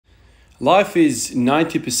Life is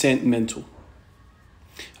 90% mental.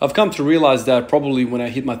 I've come to realize that probably when I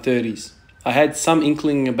hit my 30s. I had some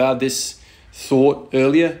inkling about this thought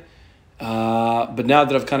earlier, but now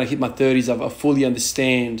that I've kind of hit my 30s, I fully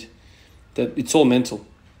understand that it's all mental.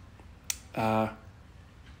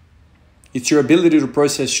 It's your ability to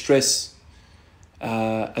process stress,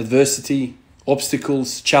 adversity,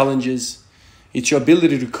 obstacles, challenges. It's your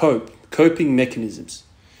ability to coping mechanisms.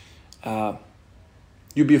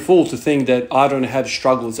 You'd be a fool to think that I don't have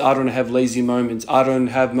struggles, I don't have lazy moments, I don't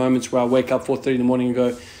have moments where I wake up 4:30 in the morning and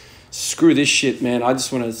go, screw this shit, man. I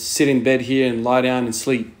just want to sit in bed here and lie down and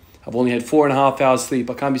sleep. I've only had 4.5 hours sleep.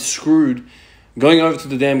 I can't be screwed going over to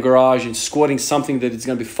the damn garage and squatting something that is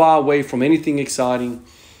going to be far away from anything exciting,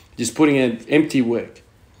 just putting in empty work.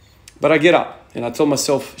 But I get up and I tell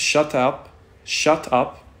myself, shut up,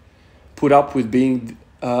 put up with being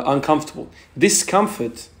uncomfortable.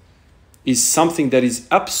 Discomfort is something that is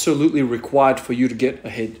absolutely required for you to get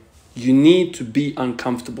ahead. You need to be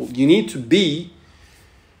uncomfortable. You need to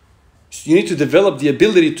develop the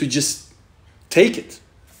ability to just take it.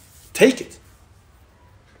 Take it.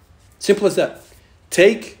 Simple as that.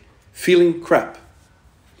 Take feeling crap.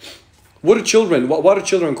 Why do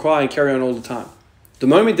children cry and carry on all the time? The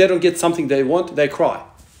moment they don't get something they want, they cry.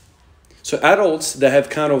 So adults that have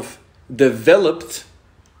kind of developed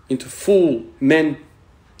into full men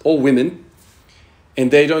or women, and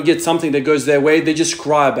they don't get something that goes their way, they just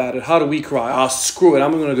cry about it. How do we cry? Screw it.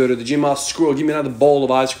 I'm going to go to the gym. Screw it. Give me another bowl of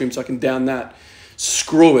ice cream so I can down that.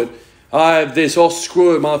 Screw it. I have this.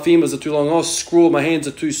 Screw it. My femurs are too long. Screw it. My hands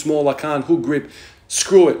are too small. I can't hook grip.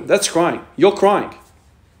 Screw it. That's crying. You're crying.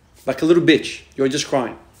 Like a little bitch. You're just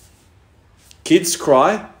crying. Kids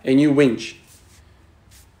cry and you whinge.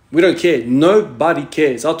 We don't care. Nobody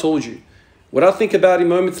cares. I told you. What I think about in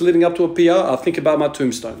moments leading up to a PR, I think about my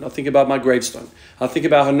tombstone. I think about my gravestone. I think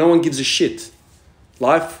about how no one gives a shit.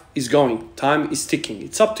 Life is going. Time is ticking.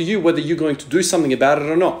 It's up to you whether you're going to do something about it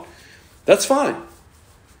or not. That's fine.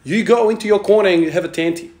 You go into your corner and have a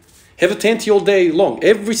tanty. Have a tanty all day long.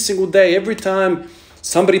 Every single day. Every time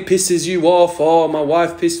somebody pisses you off. Oh, my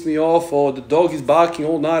wife pissed me off. Or the dog is barking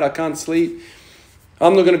all night. I can't sleep.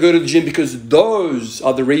 I'm not going to go to the gym because those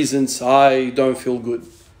are the reasons I don't feel good.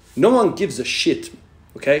 No one gives a shit,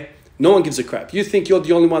 okay? No one gives a crap. You think you're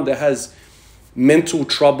the only one that has mental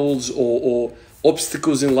troubles or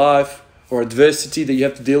obstacles in life or adversity that you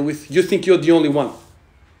have to deal with? You think you're the only one.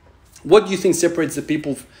 What do you think separates the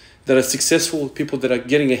people that are successful, people that are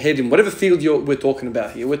getting ahead in whatever field we're talking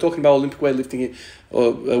about here? We're talking about Olympic weightlifting,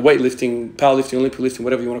 or weightlifting, powerlifting, Olympic lifting,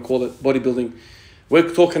 whatever you want to call it, bodybuilding.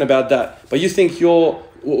 We're talking about that. But you think so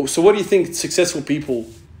what do you think successful people...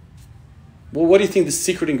 Well, what do you think the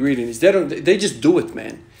secret ingredient is? They just do it,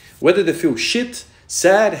 man. Whether they feel shit,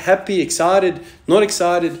 sad, happy, excited, not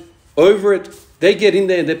excited, over it, they get in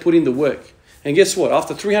there and they put in the work. And guess what?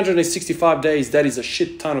 After 365 days, that is a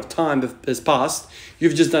shit ton of time that has passed.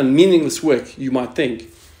 You've just done meaningless work, you might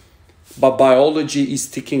think. But biology is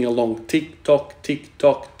ticking along. Tick-tock,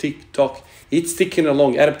 tick-tock, tick-tock. It's ticking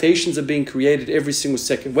along. Adaptations are being created every single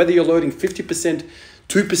second. Whether you're loading 50%,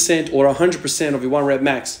 2%, or 100% of your 1 rep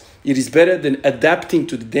max, it is better than adapting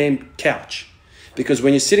to the damn couch. Because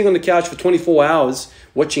when you're sitting on the couch for 24 hours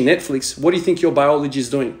watching Netflix, what do you think your biology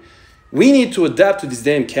is doing? We need to adapt to this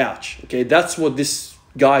damn couch. Okay, that's what this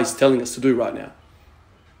guy is telling us to do right now.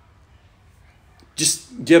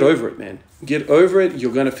 Just get over it, man. Get over it.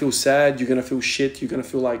 You're going to feel sad. You're going to feel shit. You're going to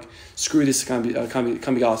feel like, screw this, I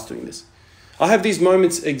can't be asked doing this. I have these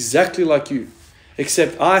moments exactly like you.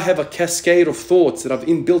 Except I have a cascade of thoughts that I've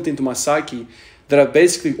inbuilt into my psyche that I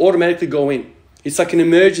basically automatically go in. It's like an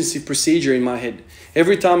emergency procedure in my head.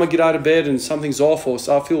 Every time I get out of bed and something's off or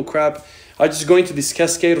so I feel crap, I just go into this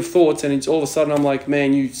cascade of thoughts and it's all of a sudden I'm like,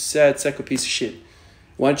 man, you sad sack of piece of shit.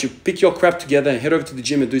 Why don't you pick your crap together and head over to the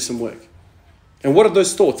gym and do some work? And what are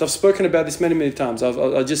those thoughts? I've spoken about this many, many times.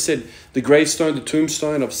 I just said the gravestone, the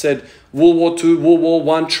tombstone. I've said World War II, World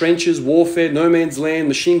War I, trenches, warfare, no man's land,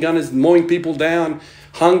 machine gunners mowing people down,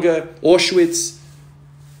 hunger, Auschwitz,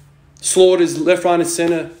 slaughters left, right, and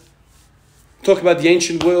center. Talk about the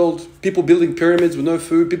ancient world, people building pyramids with no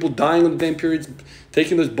food, people dying on the damn pyramids,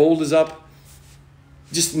 taking those boulders up.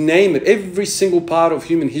 Just name it. Every single part of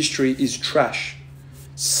human history is trash.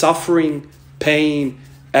 Suffering, pain,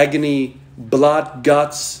 agony, blood,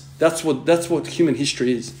 guts. That's what human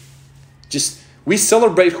history is. Just, we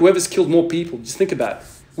celebrate whoever's killed more people. Just think about it.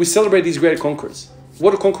 We celebrate these great conquerors.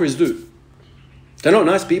 What do conquerors do? They're not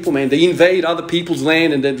nice people, man. They invade other people's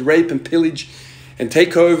land and then rape and pillage and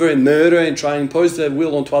take over and murder and try and impose their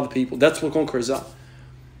will onto other people. That's what conquerors are.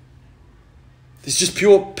 It's just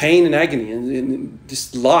pure pain and agony. And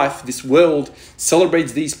this life, this world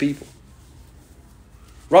celebrates these people.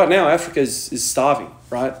 Right now, Africa is starving,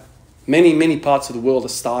 right? Many parts of the world are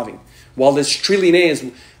starving. While there's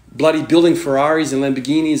trillionaires bloody building Ferraris and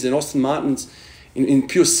Lamborghinis and Aston Martins in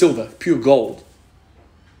pure silver, pure gold.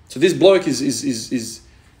 So this bloke is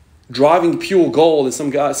driving pure gold, and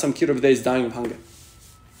some kid over there is dying of hunger.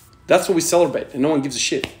 That's what we celebrate, and no one gives a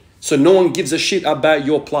shit. So no one gives a shit about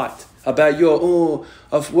your plight, about your, oh,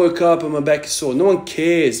 I've woke up and my back is sore. No one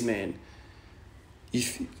cares, man.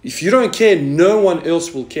 If you don't care, no one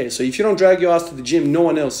else will care. So if you don't drag your ass to the gym, no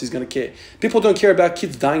one else is going to care. People don't care about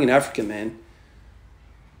kids dying in Africa, man.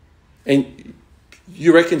 And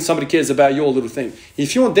you reckon somebody cares about your little thing.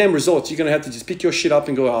 If you want damn results, you're going to have to just pick your shit up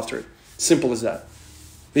and go after it. Simple as that.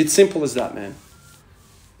 It's simple as that, man.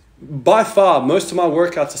 By far, most of my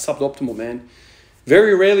workouts are suboptimal, man.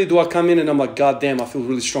 Very rarely do I come in and I'm like, God damn, I feel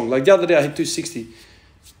really strong. Like the other day, I hit 260.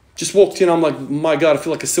 Just walked in, I'm like, my God, I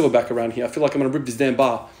feel like a silverback around here. I feel like I'm going to rip this damn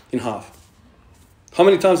bar in half. How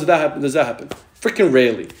many times does that happen? Freaking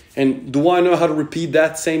rarely. And do I know how to repeat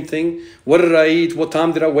that same thing? What did I eat? What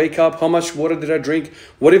time did I wake up? How much water did I drink?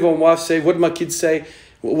 What did my wife say? What did my kids say?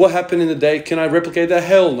 What happened in the day? Can I replicate that?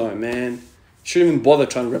 Hell no, man. You shouldn't even bother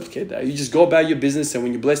trying to replicate that. You just go about your business, and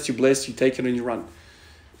when you're blessed, you take it and you run.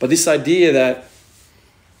 But this idea that,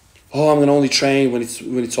 oh, I'm going to only train when it's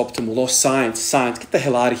optimal. Oh, science. Get the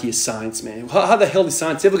hell out of here, science, man. How the hell is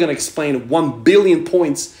science ever going to explain 1 billion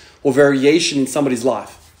points or variation in somebody's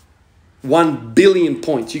life? 1 billion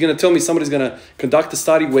points. You're going to tell me somebody's going to conduct a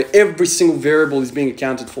study where every single variable is being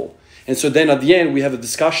accounted for. And so then at the end, we have a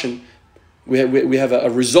discussion. We have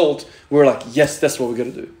a result. We're like, yes, that's what we're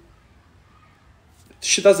going to do.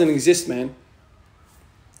 Shit doesn't exist, man.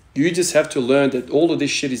 You just have to learn that all of this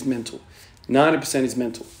shit is mental. 90% is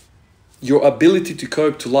mental. Your ability to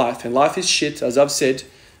cope to life, and life is shit, as I've said.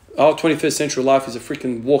 Our 21st century life is a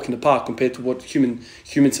freaking walk in the park compared to what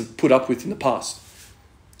humans have put up with in the past.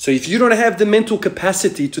 So if you don't have the mental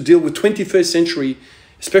capacity to deal with 21st century,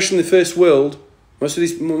 especially in the first world,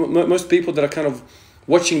 most people that are kind of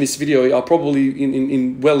watching this video are probably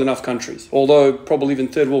in well enough countries. Although probably even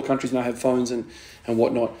third world countries now have phones and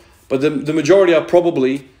whatnot. But the majority are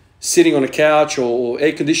probably sitting on a couch or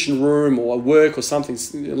air-conditioned room or at work or something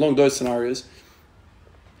along those scenarios.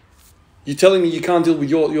 You're telling me you can't deal with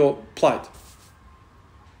your plight.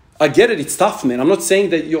 I get it, it's tough, man. I'm not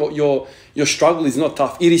saying that your struggle is not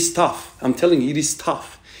tough. It is tough. I'm telling you, it is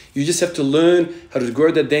tough. You just have to learn how to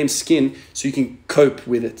grow that damn skin so you can cope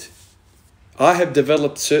with it. I have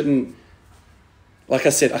developed certain, like I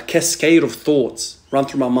said, a cascade of thoughts run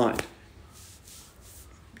through my mind.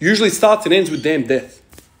 Usually it starts and ends with damn death.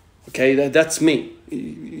 Okay, that's me.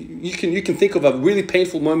 You can think of a really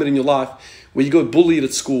painful moment in your life where you got bullied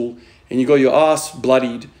at school and you got your ass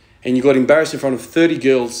bloodied and you got embarrassed in front of 30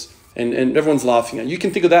 girls and everyone's laughing at you. You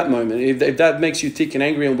can think of that moment. If that makes you tick and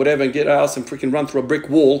angry and whatever, and get out and freaking run through a brick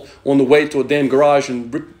wall on the way to a damn garage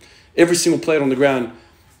and rip every single plate on the ground,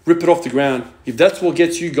 rip it off the ground. If that's what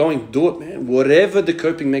gets you going, do it, man. Whatever the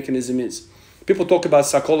coping mechanism is. People talk about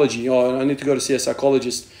psychology. Oh, I need to go to see a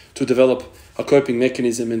psychologist to develop a coping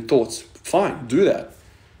mechanism and thoughts. Fine, do that.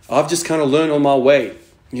 I've just kind of learned on my way.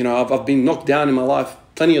 You know, I've been knocked down in my life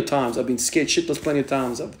plenty of times. I've been scared shitless plenty of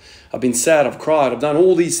times. I've been sad, I've cried, I've done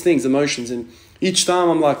all these things, emotions. And each time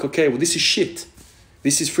I'm like, okay, well, this is shit.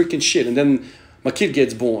 This is freaking shit. And then my kid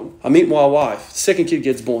gets born. I meet my wife. Second kid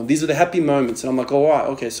gets born. These are the happy moments. And I'm like, all right,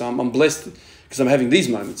 okay, so I'm blessed because I'm having these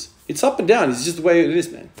moments. It's up and down. It's just the way it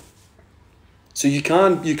is, man. So you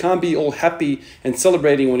can't be all happy and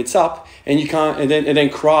celebrating when it's up, and you can't and then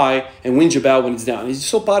cry and whinge about when it's down. It's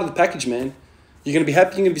just all part of the package, man. You're gonna be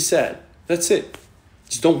happy, you're gonna be sad. That's it.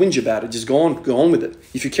 Just don't whinge about it. Just go on with it.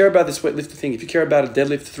 If you care about this weightlifting thing, if you care about a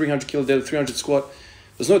deadlift, 300 kilo deadlift, 300 squat,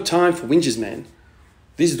 there's no time for whinges, man.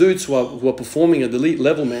 These dudes who are performing at the elite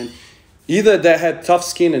level, man, either they had tough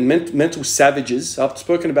skin and mental savages. I've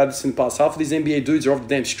spoken about this in the past. Half of these NBA dudes are off the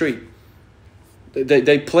damn street.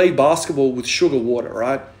 They play basketball with sugar water,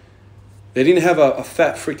 right? They didn't have a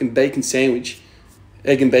fat freaking bacon sandwich,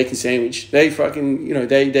 egg and bacon sandwich. They fucking, you know,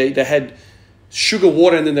 they had sugar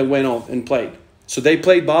water and then they went off and played. So they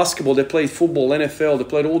played basketball, they played football, NFL, they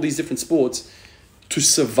played all these different sports to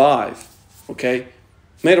survive, okay? A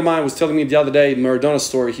mate of mine was telling me the other day, Maradona's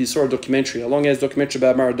story. He saw a documentary, a long-ass documentary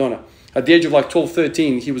about Maradona. At the age of like 12,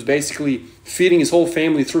 13, he was basically feeding his whole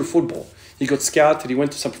family through football. He got scouted, he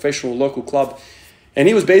went to some professional local club, and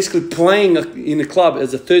he was basically playing in the club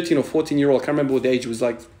as a 13 or 14-year-old. I can't remember what the age. It was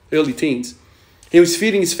like early teens. He was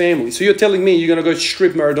feeding his family. So you're telling me you're going to go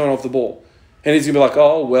strip Maradona off the ball. And he's going to be like,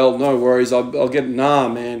 oh, well, no worries. I'll get... Nah,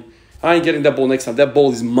 man. I ain't getting that ball next time. That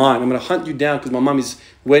ball is mine. I'm going to hunt you down because my mum is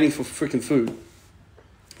waiting for freaking food.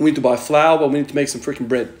 We need to buy flour, but we need to make some freaking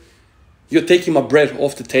bread. You're taking my bread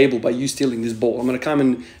off the table by you stealing this ball. I'm going to come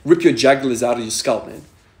and rip your jugulars out of your skull, man.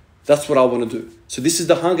 That's what I want to do. So this is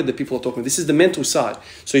the hunger that people are talking about. This is the mental side.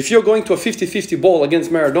 So if you're going to a 50-50 ball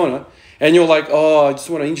against Maradona and you're like, oh, I just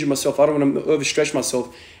want to injure myself. I don't want to overstretch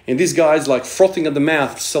myself. And this guy's like frothing at the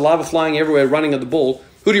mouth, saliva flying everywhere, running at the ball.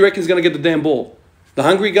 Who do you reckon is going to get the damn ball? The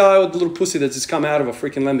hungry guy or the little pussy that's just come out of a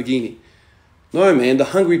freaking Lamborghini? No, man, the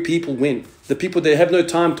hungry people win. The people that have no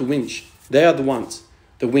time to whinge, they are the ones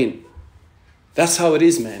that win. That's how it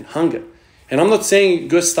is, man, hunger. And I'm not saying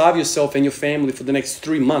go starve yourself and your family for the next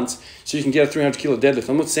 3 months so you can get a 300 kilo deadlift.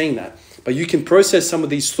 I'm not saying that. But you can process some of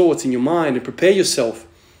these thoughts in your mind and prepare yourself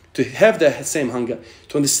to have that same hunger,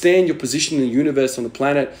 to understand your position in the universe, on the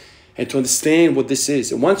planet, and to understand what this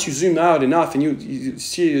is. And once you zoom out enough and you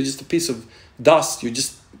see you're just a piece of dust, you're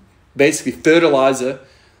just basically fertilizer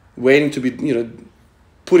waiting to be,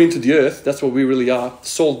 put into the earth. That's what we really are.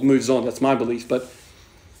 Soul moves on. That's my belief. But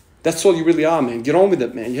that's all you really are, man. Get on with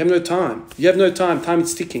it, man. You have no time. You have no time. Time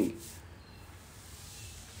is ticking.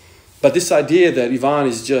 But this idea that Ivan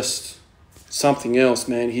is just something else,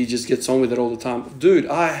 man. He just gets on with it all the time. Dude,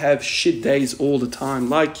 I have shit days all the time,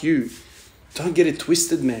 like you. Don't get it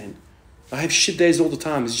twisted, man. I have shit days all the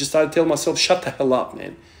time. It's just I tell myself, shut the hell up,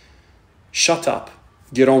 man. Shut up.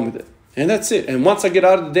 Get on with it. And that's it. And once I get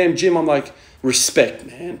out of the damn gym, I'm like, respect,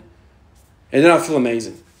 man. And then I feel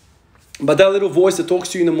amazing. But that little voice that talks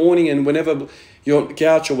to you in the morning and whenever you're on the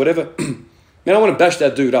couch or whatever, man, I want to bash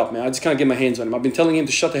that dude up, man. I just can't get my hands on him. I've been telling him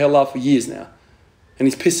to shut the hell up for years now. And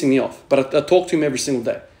he's pissing me off. But I talk to him every single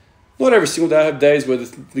day. Not every single day. I have days where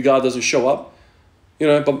the guy doesn't show up.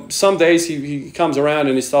 But some days he comes around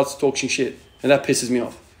and he starts talking shit. And that pisses me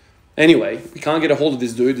off. Anyway, we can't get a hold of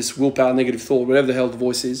this dude, this willpower, negative thought, whatever the hell the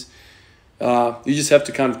voice is. You just have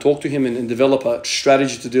to kind of talk to him and develop a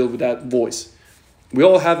strategy to deal with that voice. We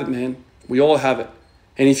all have it, man. We all have it.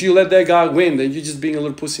 And if you let that guy win, then you're just being a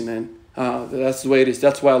little pussy, man. That's the way it is.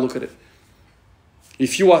 That's why I look at it.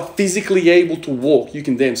 If you are physically able to walk, you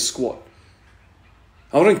can then squat.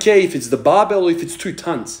 I don't care if it's the barbell or if it's 2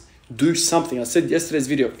 tons. Do something. I said yesterday's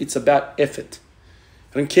video, it's about effort.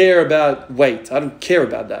 I don't care about weight. I don't care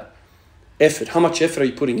about that. Effort. How much effort are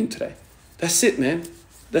you putting in today? That's it, man.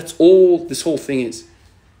 That's all this whole thing is.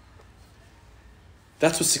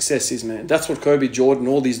 That's what success is, man. That's what Kobe, Jordan,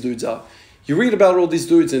 all these dudes are. You read about all these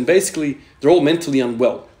dudes and basically they're all mentally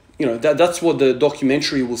unwell. That's what the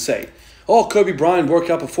documentary will say. Oh, Kobe Bryant woke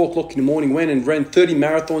up at 4 o'clock in the morning, went and ran 30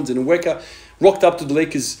 marathons and rocked up to the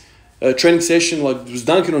Lakers training session, like was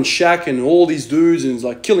dunking on Shaq and all these dudes and was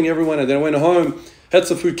like killing everyone. And then went home, had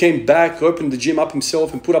some food, came back, opened the gym up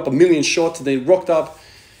himself and put up 1 million shots. And then rocked up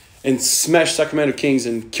and smashed Sacramento Kings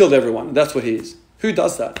and killed everyone. That's what he is. Who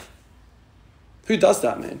does that? Who does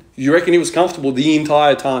that, man? You reckon he was comfortable the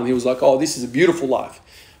entire time? He was like, oh, this is a beautiful life.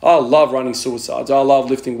 I love running suicides. I love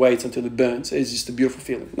lifting weights until it burns. It's just a beautiful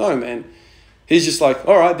feeling. No, man. He's just like,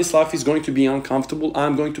 all right, this life is going to be uncomfortable.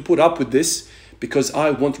 I'm going to put up with this because I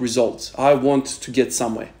want results. I want to get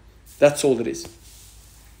somewhere. That's all it is.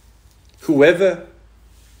 Whoever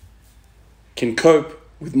can cope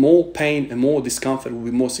with more pain and more discomfort will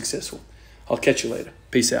be more successful. I'll catch you later.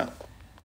 Peace out.